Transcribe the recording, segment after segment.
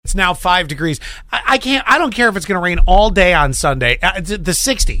It's now 5 degrees. I don't care if it's going to rain all day on Sunday. The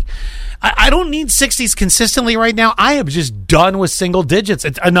 60. I don't need 60s consistently right now. I am just done with single digits.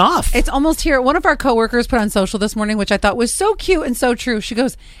 It's enough. It's almost here. One of our coworkers put on social this morning, which I thought was so cute and so true. She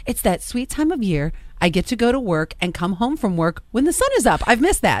goes, it's that sweet time of year. I get to go to work and come home from work when the sun is up. I've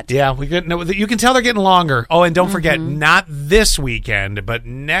missed that. Yeah, you can tell they're getting longer. Oh, and don't forget, not this weekend, but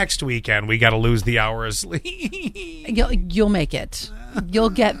next weekend, we got to lose the hour of sleep. You'll make it.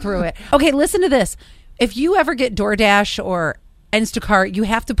 You'll get through it. Okay, listen to this. If you ever get DoorDash or Instacart, you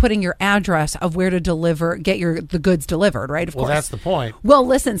have to put in your address of where to get the goods delivered, right? Of course. Well, that's the point. Well,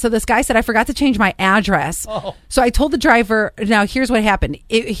 listen, so this guy said, I forgot to change my address. Oh. So I told the driver, now here's what happened.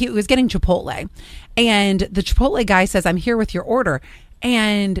 He was getting Chipotle, and the Chipotle guy says, I'm here with your order.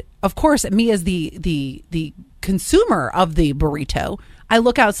 And of course, me as the consumer of the burrito, I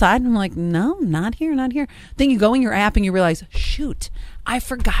look outside and I'm like, no, not here. Then you go in your app and you realize, shoot, I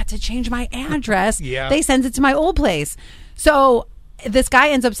forgot to change my address. Yeah. They sent it to my old place. So this guy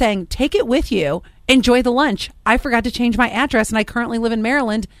ends up saying, take it with you. Enjoy the lunch. I forgot to change my address, and I currently live in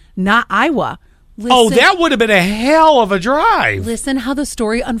Maryland, not Iowa. Listen, that would have been a hell of a drive. Listen how the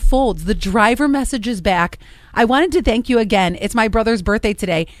story unfolds. The driver messages back, I wanted to thank you again. It's my brother's birthday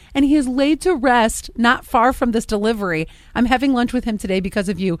today, and he is laid to rest not far from this delivery. I'm having lunch with him today because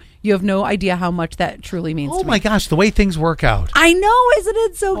of you. You have no idea how much that truly means to me. Oh, my gosh, the way things work out. I know, isn't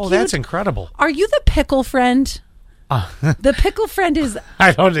it so cute? Oh, that's incredible. Are you the pickle friend? The pickle friend is...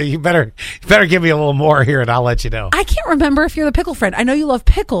 I don't know. You better give me a little more here and I'll let you know. I can't remember if you're the pickle friend. I know you love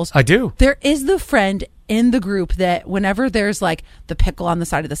pickles. I do. There is the friend in the group that whenever there's like the pickle on the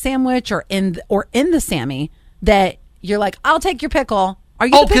side of the sandwich or in the Sammy, that you're like, I'll take your pickle. Are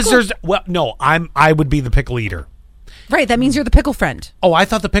you the pickle? No, I would be the pickle eater. Right, that means you're the pickle friend. Oh, I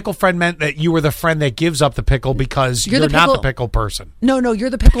thought the pickle friend meant that you were the friend that gives up the pickle because you're not the pickle person. No, you're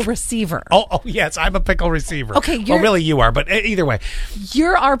the pickle receiver. Oh, yes, I'm a pickle receiver. Okay, well, really you are, but either way.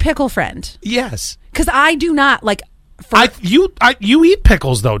 You're our pickle friend. Yes. Because I do not, like... You eat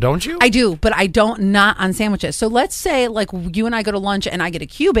pickles, though, don't you? I do, but I don't not on sandwiches. So let's say, like, you and I go to lunch and I get a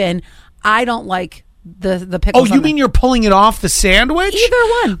Cuban. I don't like the pickles. Oh, you mean you're pulling it off the sandwich?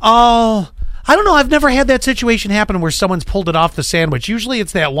 Either one. Oh... I don't know. I've never had that situation happen where someone's pulled it off the sandwich. Usually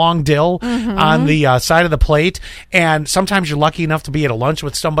it's that long dill on the side of the plate. And sometimes you're lucky enough to be at a lunch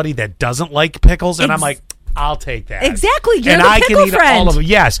with somebody that doesn't like pickles. And I'm like, I'll take that. Exactly. You're and the I pickle can eat friend. all of them.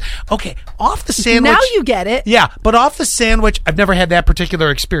 Yes. Okay. Off the sandwich. Now you get it. Yeah. But off the sandwich, I've never had that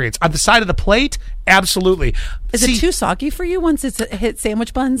particular experience. On the side of the plate, absolutely. Is it too soggy for you once it's hit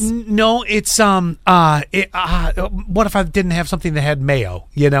sandwich buns? No, it's what if I didn't have something that had mayo,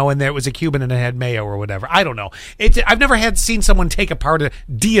 and there was a Cuban and it had mayo or whatever. I don't know. I've never seen someone take apart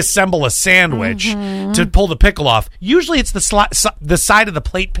deassemble a sandwich to pull the pickle off. Usually it's the side of the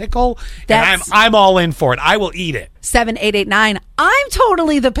plate pickle, and I'm all in for it. I will eat it. 7889. I'm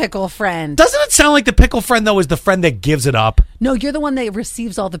totally the pickle friend. Doesn't it sound like the pickle friend, though, is the friend that gives it up? No, you're the one that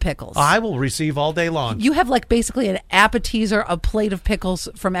receives all the pickles. I will receive all day long. You have like basically an appetizer, a plate of pickles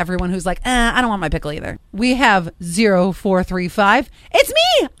from everyone who's like, I don't want my pickle either. We have 0435. It's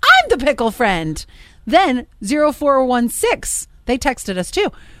me. I'm the pickle friend. Then 0416. They texted us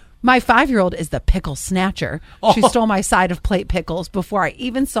too. My 5-year-old is the pickle snatcher. She stole my side of plate pickles before I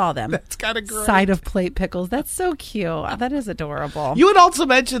even saw them. That's kind of great. Side of plate pickles. That's so cute. That is adorable. You had also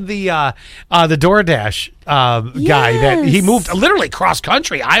mentioned the DoorDash guy that he moved literally cross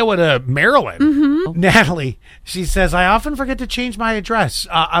country, Iowa to Maryland. Mm-hmm. Natalie, she says, I often forget to change my address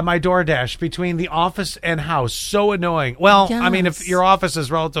on my DoorDash between the office and house. So annoying. Well, yes. I mean, if your office is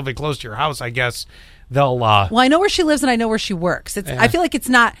relatively close to your house, I guess they'll... Well, I know where she lives and I know where she works. I feel like it's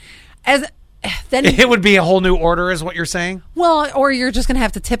not as... Then it would be a whole new order, is what you're saying? Well, or you're just going to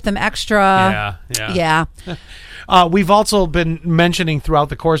have to tip them extra. Yeah. We've also been mentioning throughout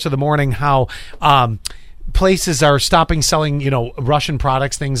the course of the morning how places are stopping selling, Russian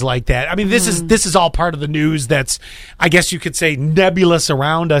products, things like that. I mean, this is all part of the news that's, I guess you could say, nebulous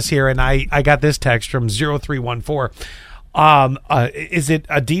around us here. And I got this text from 0314. Is it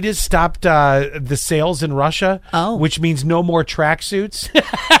Adidas stopped the sales in Russia? Oh, which means no more tracksuits.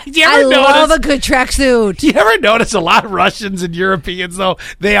 I love a good tracksuit. Do you ever notice a lot of Russians and Europeans though?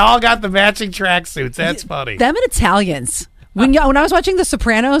 They all got the matching tracksuits. That's funny. Them and Italians. When I was watching The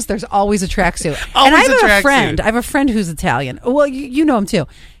Sopranos, there's always a tracksuit. And I have a friend who's Italian. Well, you know him too.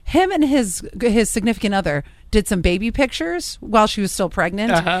 Him and his significant other did some baby pictures while she was still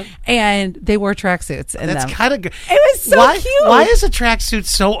pregnant, and they wore tracksuits. And that's kind of good. It was so cute. Why is a tracksuit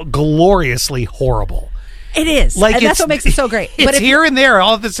so gloriously horrible? It is. And that's what makes it so great. It's here and there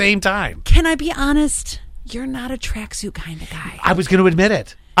all at the same time. Can I be honest? You're not a tracksuit kind of guy. I was going to admit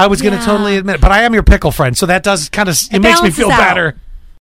it. I was going to Yeah. totally admit it, but I am your pickle friend, so that does kind of, it makes me balances feel out. better.